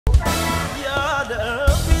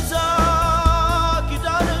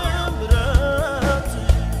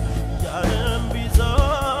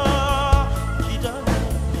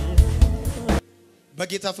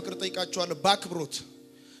በጌታ ፍቅር ጠይቃችኋለሁ ባክብሮት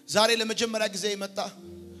ዛሬ ለመጀመሪያ ጊዜ የመጣ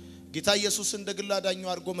ጌታ ኢየሱስን እንደግል አዳኙ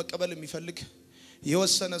አድርጎ መቀበል የሚፈልግ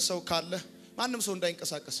የወሰነ ሰው ካለ ማንንም ሰው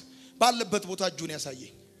እንዳይንቀሳቀስ ባለበት ቦታ እጁን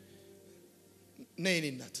ያሳየኝ ነይ እኔ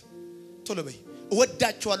እናት ቶሎ በይ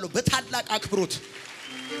እወዳችኋለሁ በታላቅ አክብሮት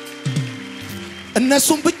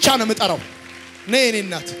እነሱም ብቻ ነው መጣራው ነይ እኔ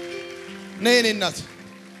እናት ነይ እኔ እናት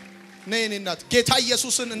ነይ እኔ እናት ጌታ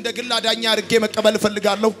ኢየሱስን እንደግል አዳኛ አድርጌ መቀበል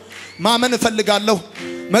ፈልጋለሁ ማመን ፈልጋለሁ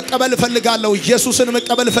መቀበል ፈልጋለሁ ኢየሱስን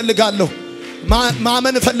መቀበል ፈልጋለሁ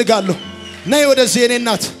ማመን ፈልጋለሁ ነይ ወደዚህ እኔ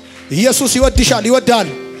እናት ኢየሱስ ይወድሻል ይወዳል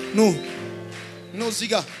ኑ እዚህ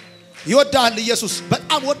ጋር ይወዳል ኢየሱስ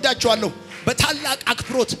በጣም ወዳችኋለሁ በታላቅ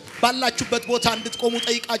አክብሮት ባላችሁበት ቦታ እንድትቆሙ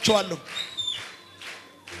ጠይቃችኋለሁ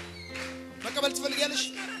መቀበል ትፈልጊያለሽ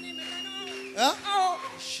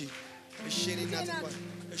እሺ እኔ እናት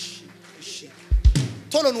እሺ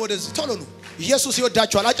ቶሎ ነው ወደዚህ ቶሎ ነው ኢየሱስ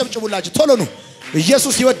ይወዳችኋል አጨብጭቡላችሁ ቶሎ ነው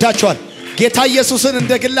ኢየሱስ ይወዳችኋል ጌታ ኢየሱስን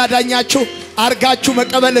እንደግል አዳኛችሁ አርጋችሁ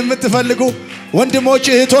መቀበል የምትፈልጉ ወንድሞች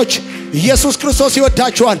እህቶች ኢየሱስ ክርስቶስ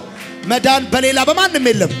ይወዳችኋል መዳን በሌላ በማንም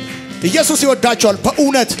የለም ኢየሱስ ይወዳችኋል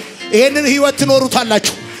በእውነት ይሄንን ህይወት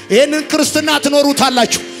ትኖሩታላችሁ ይሄንን ክርስትና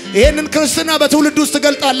ትኖሩታላችሁ ይሄንን ክርስትና በትውልድ ውስጥ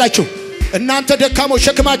ትገልጣላችሁ እናንተ ደካሞች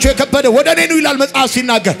ሸክማችሁ የከበደ ወደኔ ነው ይላል መጽሐፍ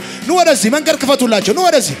ሲናገር ኑ ወደዚህ መንገድ ክፈቱላችሁ ኑ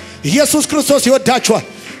ወደዚህ ኢየሱስ ክርስቶስ ይወዳችኋል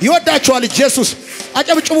ኢየሱስ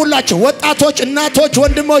አጨብጭቡላችሁ ወጣቶች እናቶች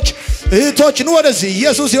ወንድሞች እህቶች ኑ ወደዚህ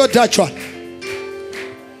ኢየሱስ ይወዳችኋል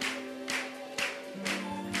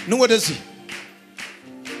ኑ ወደዚህ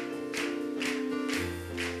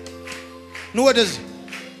ኑ ወደዚህ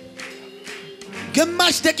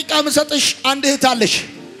ግማሽ ደቂቃ መሰጥሽ አንድ እህት አለሽ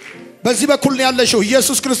በዚህ በኩል ነው ያለሽው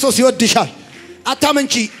ኢየሱስ ክርስቶስ ይወድሻል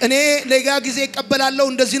አታመንቺ እኔ ነገ ጊዜ ይቀበላልው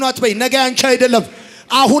እንደዚህ ነው አትበይ ነገ ያንቺ አይደለም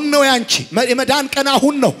አሁን ነው ያንቺ የመዳን ቀን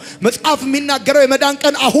አሁን ነው መጽሐፍ የሚናገረው የመዳን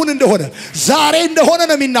ቀን አሁን እንደሆነ ዛሬ እንደሆነ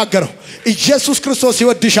ነው የሚናገረው ኢየሱስ ክርስቶስ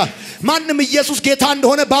ይወድሻል ማንንም ኢየሱስ ጌታ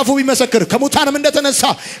እንደሆነ ባፉ ቢመሰክር ከሙታንም እንደተነሳ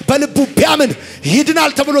በልቡ ቢያምን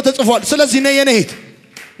ይድናል ተብሎ ተጽፏል ስለዚህ ነይ የኔ እህት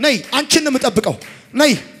ነይ አንቺን ነው የምጠብቀው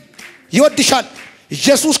ነይ ይወድሻል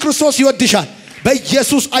ኢየሱስ ክርስቶስ ይወድሻል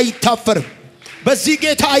በኢየሱስ አይታፈርም በዚህ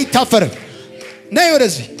ጌታ አይታፈርም ነይ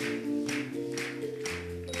ወደዚህ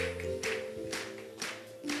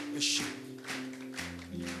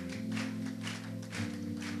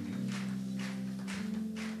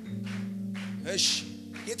እሺ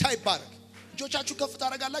ጌታ ይባረክ እጆቻችሁ ከፍ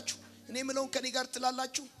ታረጋላችሁ እኔ ምለውን ከኔ ጋር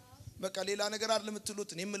ትላላችሁ በቃ ሌላ ነገር አይደለም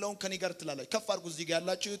የምትሉት እኔ ምለውን ከኔ ጋር ትላላችሁ ከፍ አድርጉ እዚህ ጋር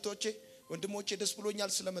ያላችሁ እህቶቼ ወንድሞቼ ደስ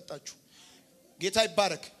ብሎኛል ስለመጣችሁ ጌታ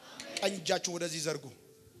ይባረክ ቀኝ እጃችሁ ወደዚህ ዘርጉ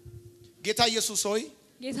ጌታ ኢየሱስ ሆይ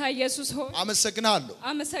አመሰግናለሁ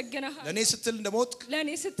ለኔ ስትል እንደሞት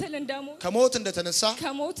ከሞት እንደተነሳ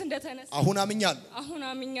አሁን አምኛለሁ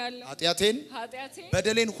ኃጢያቴን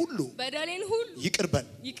በደሌን ሁሉ ይቅርበል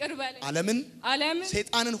ዓለምን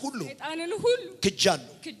ሰይጣንን ሁሉ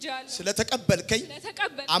ክጃለሁ ስለተቀበልከኝ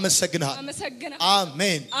አመሰግናለሁ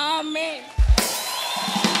አሜን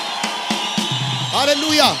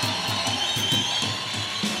ሃሌሉያ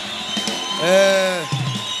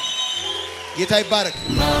ጌታ ይባረክ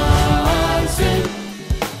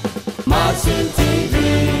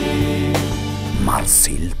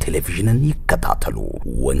ማርሲል ቴሌቪዥንን ይከታተሉ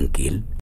ወንጌል